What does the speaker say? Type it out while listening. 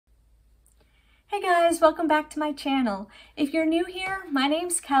Hey guys, welcome back to my channel. If you're new here, my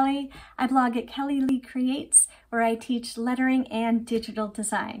name's Kelly. I blog at Kelly Lee Creates, where I teach lettering and digital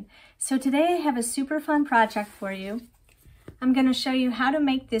design. So today I have a super fun project for you. I'm going to show you how to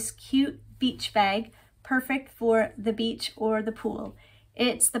make this cute beach bag perfect for the beach or the pool.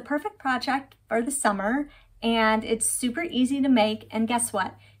 It's the perfect project for the summer and it's super easy to make, and guess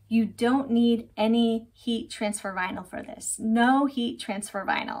what? You don't need any heat transfer vinyl for this. No heat transfer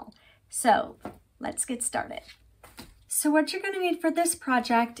vinyl. So let's get started. So what you're going to need for this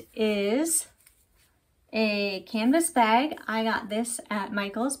project is a canvas bag. I got this at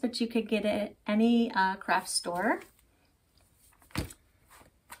Michael's, but you could get it at any craft store.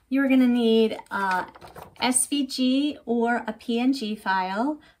 You're going to need SVG or a PNG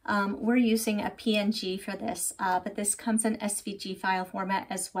file. We're using a PNG for this, but this comes in SVG file format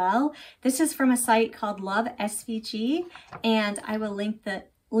as well. This is from a site called Love SVG, and I will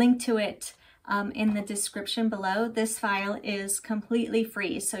link to it in the description below. This file is completely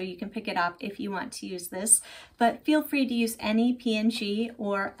free, so you can pick it up if you want to use this, but feel free to use any PNG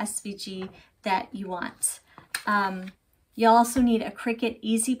or SVG that you want. You'll also need a Cricut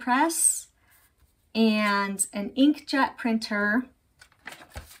EasyPress and an inkjet printer,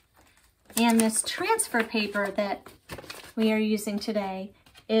 and this transfer paper that we are using today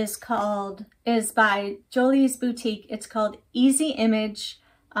is by Jolie's Boutique. It's called Easy Image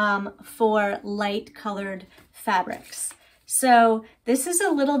for light colored fabrics. So this is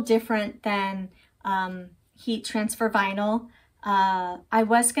a little different than heat transfer vinyl. I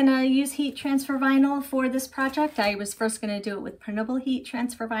was gonna use heat transfer vinyl for this project. I was first gonna do it with printable heat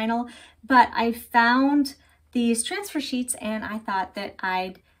transfer vinyl, but I found these transfer sheets and I thought that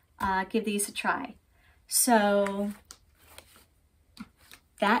I'd give these a try. So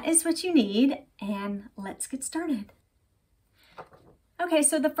that is what you need, and let's get started. Okay,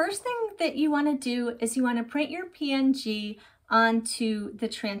 so the first thing that you want to do is you want to print your PNG onto the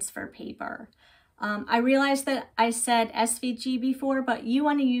transfer paper. I realized that I said SVG before, but you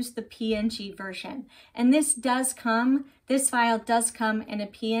want to use the PNG version. And this file does come in a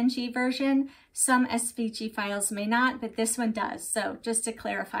PNG version. Some SVG files may not, but this one does. So just to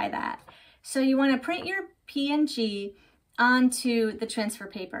clarify that. So you want to print your PNG onto the transfer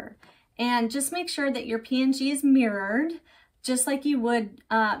paper. And just make sure that your PNG is mirrored, just like you would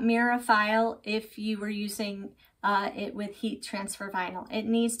mirror a file if you were using it with heat transfer vinyl. It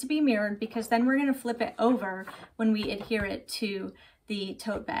needs to be mirrored because then we're going to flip it over when we adhere it to the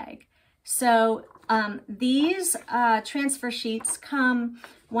tote bag. So these transfer sheets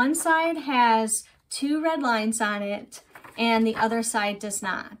one side has 2 red lines on it and the other side does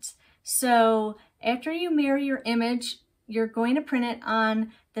not. So after you mirror your image, you're going to print it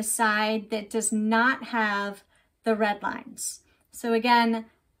on the side that does not have the red lines. So again,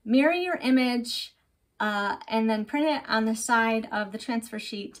 mirror your image and then print it on the side of the transfer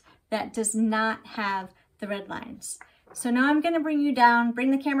sheet that does not have the red lines. So now I'm going to bring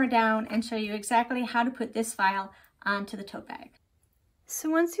the camera down and show you exactly how to put this file onto the tote bag. So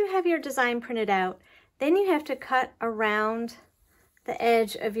once you have your design printed out, then you have to cut around the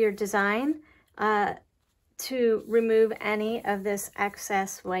edge of your design to remove any of this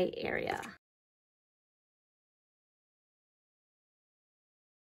excess white area.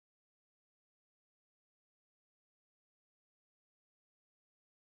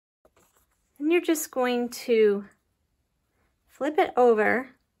 And you're just going to flip it over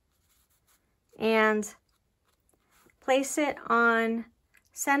and place it on,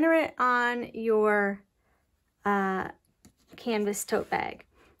 center it on your canvas tote bag.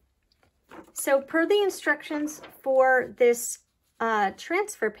 So per the instructions for this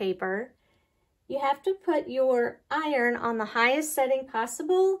transfer paper, you have to put your iron on the highest setting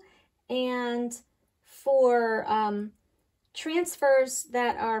possible, and for transfers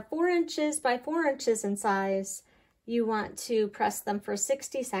that are 4 inches by 4 inches in size, you want to press them for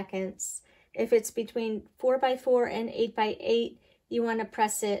 60 seconds. If it's between 4 by 4 and 8 by 8, you want to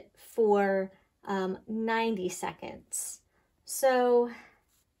press it for 90 seconds. So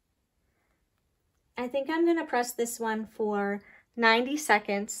I think I'm going to press this one for 90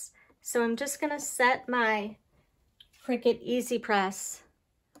 seconds. So I'm just going to set my Cricut EasyPress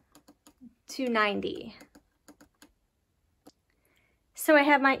to 90. So I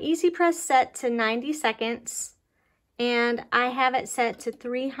have my EasyPress set to 90 seconds, and I have it set to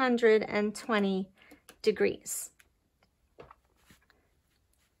 320 degrees.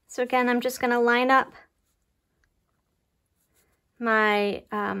 So again, I'm just going to line up my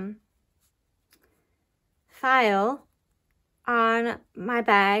file on my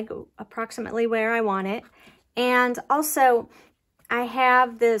bag approximately where I want it. And also, I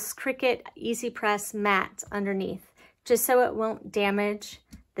have this Cricut EasyPress mat underneath, just so it won't damage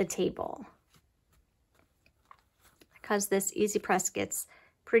the table, because this EasyPress gets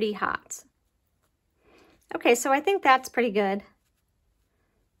pretty hot. Okay, so I think that's pretty good,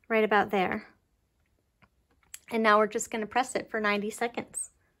 right about there. And now we're just going to press it for 90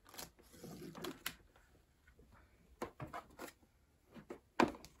 seconds.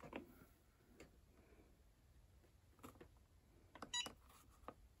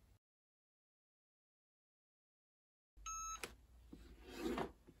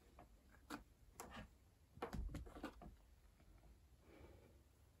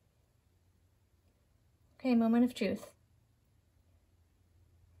 Okay, moment of truth.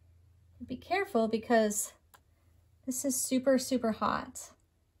 Be careful because this is super, super hot.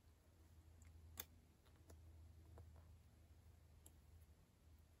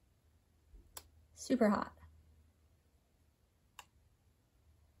 Super hot.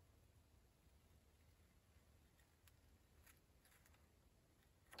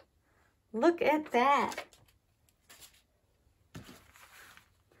 Look at that.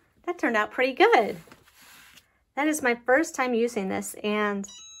 That turned out pretty good. That is my first time using this, and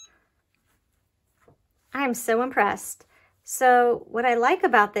I am so impressed. So what I like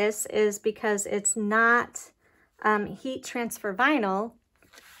about this is because it's not heat transfer vinyl,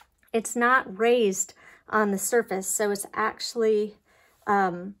 it's not raised on the surface, so it's actually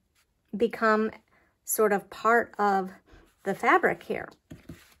become sort of part of the fabric here.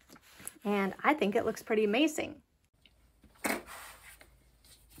 And I think it looks pretty amazing.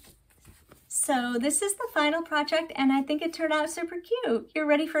 So this is the final project, and I think it turned out super cute. You're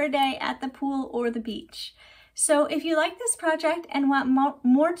ready for a day at the pool or the beach. So if you like this project and want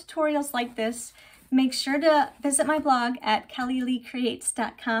more tutorials like this, make sure to visit my blog at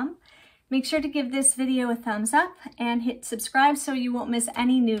kellyleecreates.com. Make sure to give this video a thumbs up and hit subscribe so you won't miss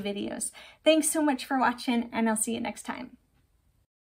any new videos. Thanks so much for watching, and I'll see you next time.